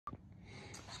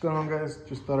going on, guys?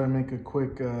 Just thought I'd make a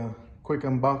quick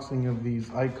unboxing of these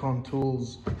Icon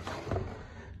Tools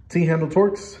T-handle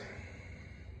Torx.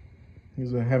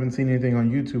 Because I haven't seen anything on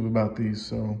YouTube about these.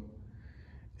 So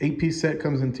 8-piece set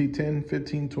comes in T10,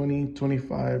 15, 20,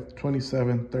 25,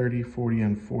 27, 30, 40,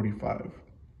 and 45.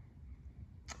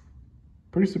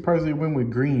 Pretty surprised they went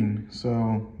with green.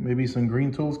 So maybe some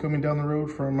green tools coming down the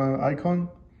road from Icon.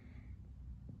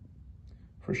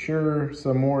 For sure,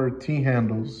 some more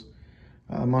T-handles.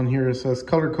 On here it says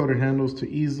color-coded handles to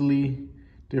easily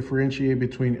differentiate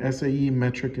between SAE,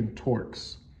 metric, and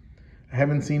Torx. I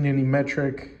haven't seen any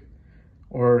metric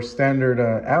or standard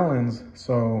Allens,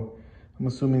 so I'm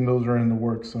assuming those are in the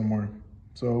works somewhere.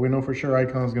 So we know for sure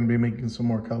Icon's going to be making some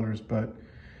more colors, but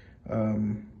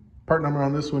part number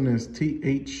on this one is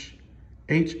THX8.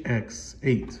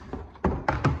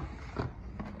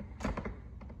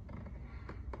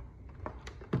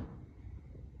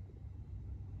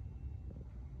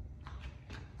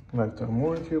 Lifetime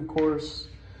warranty, of course.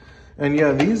 And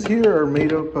yeah, these here are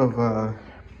made up of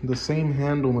the same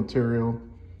handle material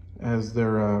as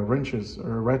their wrenches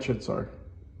or ratchets are.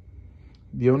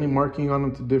 The only marking on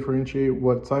them to differentiate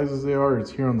what sizes they are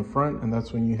is here on the front, and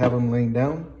that's when you have them laying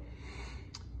down.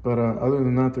 But other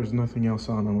than that, there's nothing else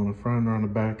on them on the front or on the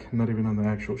back, not even on the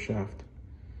actual shaft.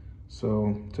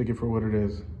 So take it for what it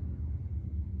is.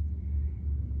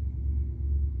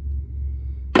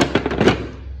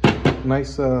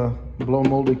 Nice blow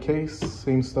molded case,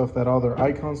 same stuff that all their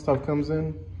Icon stuff comes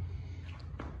in.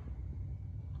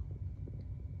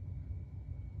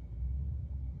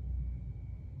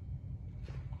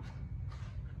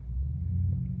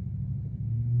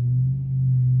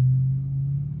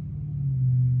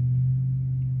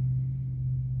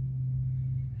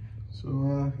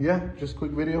 So yeah, just a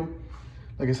quick video.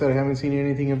 Like I said, I haven't seen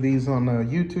anything of these on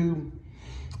YouTube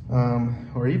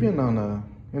or even on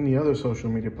any other social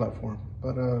media platform,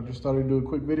 but just thought I'd do a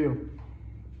quick video.